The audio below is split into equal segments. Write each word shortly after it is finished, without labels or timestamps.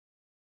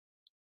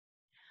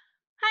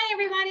Hi,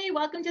 everybody.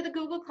 Welcome to the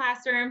Google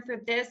Classroom for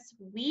this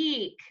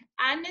week.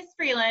 I'm Miss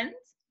Freeland.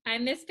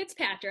 I'm Miss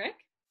Fitzpatrick.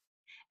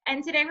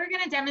 And today we're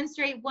going to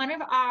demonstrate one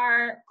of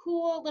our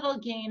cool little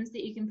games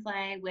that you can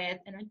play with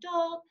an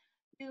adult.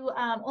 You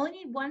only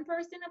need one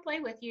person to play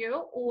with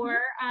you, or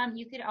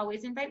you could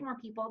always invite more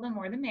people. The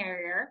more the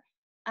merrier.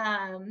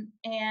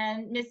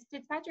 And Miss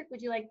Fitzpatrick,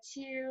 would you like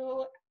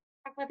to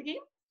talk about the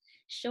game?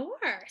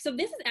 Sure. So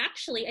this is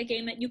actually a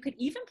game that you could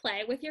even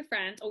play with your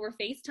friends over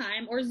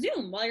FaceTime or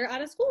Zoom while you're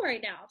out of school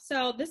right now.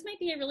 So this might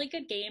be a really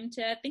good game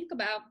to think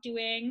about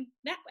doing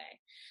that way.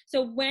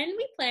 So when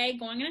we play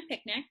Going on a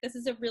Picnic, this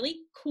is a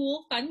really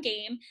cool, fun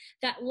game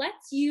that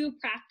lets you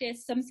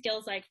practice some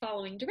skills like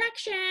following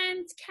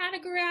directions,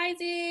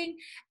 categorizing,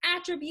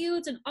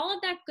 attributes, and all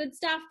of that good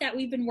stuff that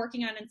we've been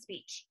working on in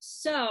speech.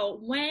 So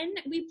when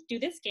we do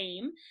this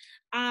game,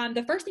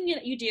 the first thing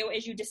that you do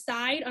is you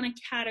decide on a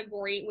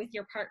category with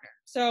your partner.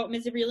 So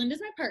Ms. Vreeland is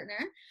my partner.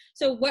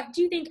 So what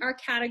do you think our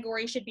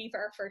category should be for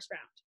our first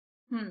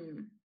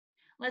round?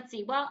 Let's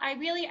see. Well, I've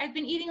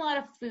been eating a lot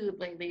of food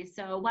lately.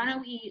 So why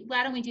don't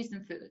we do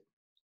some food?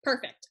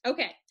 Perfect.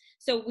 Okay.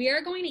 So we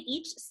are going to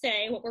each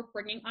say what we're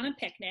bringing on a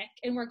picnic,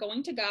 and we're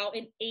going to go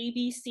in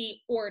ABC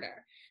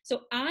order.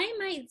 So I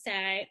might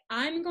say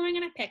I'm going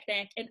on a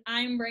picnic and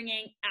I'm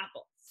bringing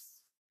apples.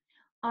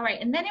 All right,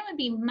 and then it would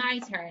be my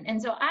turn.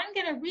 And so I'm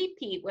going to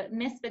repeat what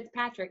Miss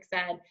Fitzpatrick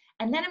said,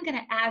 and then I'm going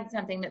to add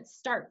something that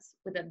starts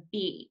with a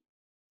B.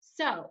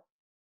 So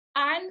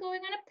I'm going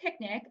on a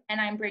picnic,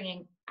 and I'm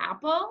bringing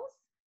apples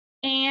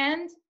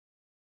and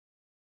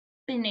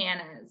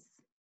bananas.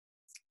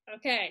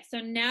 Okay, so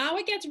now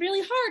it gets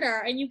really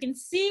harder, and you can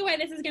see why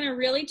this is going to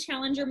really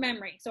challenge your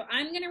memory. So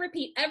I'm going to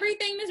repeat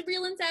everything Ms.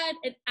 Vreeland said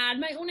and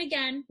add my own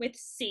again with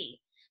C.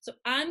 So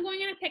I'm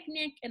going on a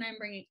picnic, and I'm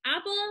bringing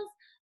apples,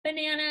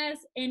 bananas,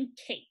 and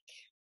cake.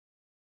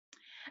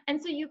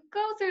 And so you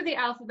go through the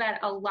alphabet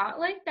a lot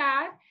like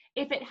that.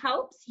 If it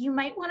helps, you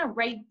might want to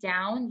write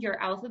down your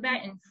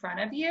alphabet in front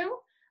of you,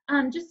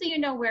 just so you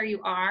know where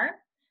you are.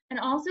 And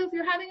also, if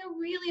you're having a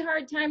really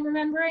hard time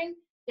remembering,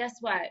 guess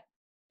what?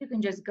 You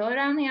can just go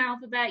down the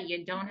alphabet.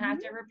 You don't have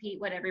to repeat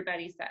what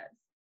everybody says.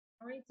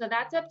 All right, so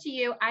that's up to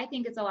you. I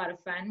think it's a lot of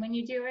fun when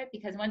you do it,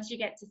 because once you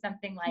get to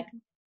something like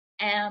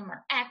M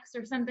or X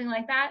or something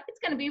like that, it's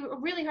going to be a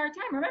really hard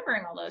time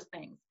remembering all those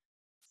things.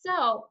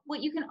 So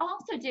what you can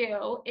also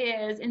do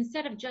is,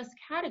 instead of just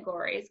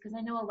categories, because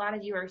I know a lot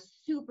of you are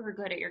super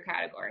good at your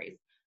categories,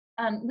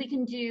 we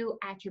can do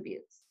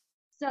attributes.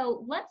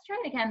 So let's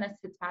try it again, Ms.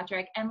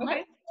 Fitzpatrick, and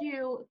let's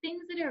do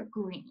things that are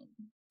green.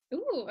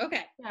 Ooh,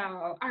 okay. So,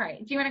 all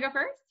right, do you want to go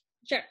first?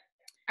 Sure.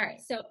 All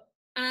right. So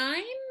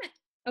I'm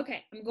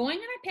going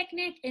on a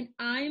picnic and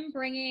I'm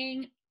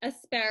bringing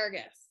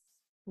asparagus.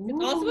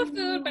 It's also a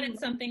food, but it's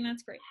something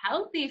that's great.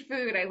 Healthy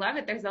food. I love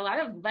it. There's a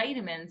lot of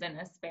vitamins in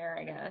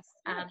asparagus.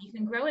 You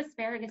can grow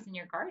asparagus in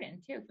your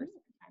garden too for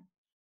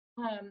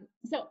some time.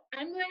 So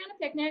I'm going on a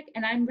picnic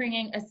and I'm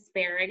bringing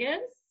asparagus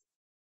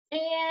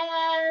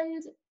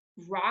and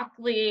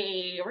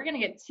broccoli. We're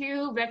going to get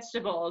 2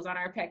 vegetables on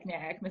our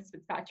picnic, Miss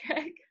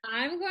Fitzpatrick.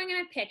 I'm going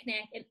on a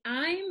picnic and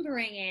I'm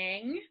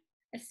bringing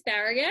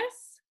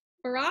asparagus,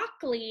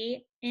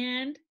 broccoli,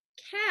 and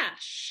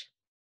cash.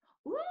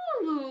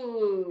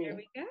 Ooh. There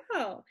we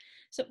go.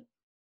 So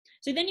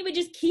then you would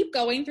just keep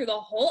going through the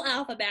whole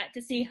alphabet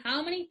to see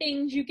how many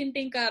things you can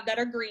think of that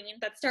are green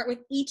that start with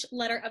each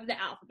letter of the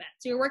alphabet.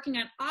 So you're working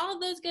on all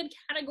of those good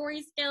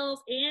category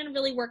skills and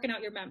really working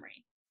out your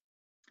memory.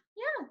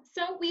 Yeah,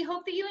 so we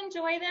hope that you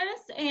enjoy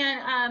this,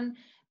 and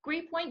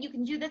great point. You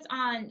can do this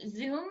on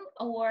Zoom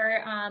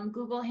or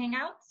Google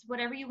Hangouts,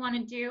 whatever you want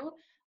to do.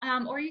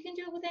 Or you can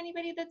do it with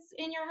anybody that's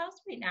in your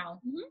house right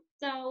now.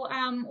 So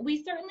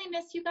we certainly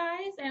miss you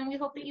guys, and we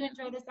hope that you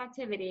enjoy this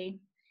activity.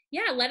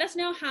 Yeah, let us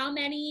know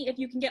if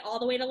you can get all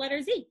the way to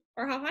letter Z,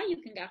 or how high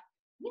you can go.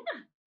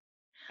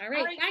 Yeah. All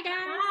right. Bye, guys.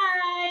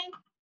 Bye.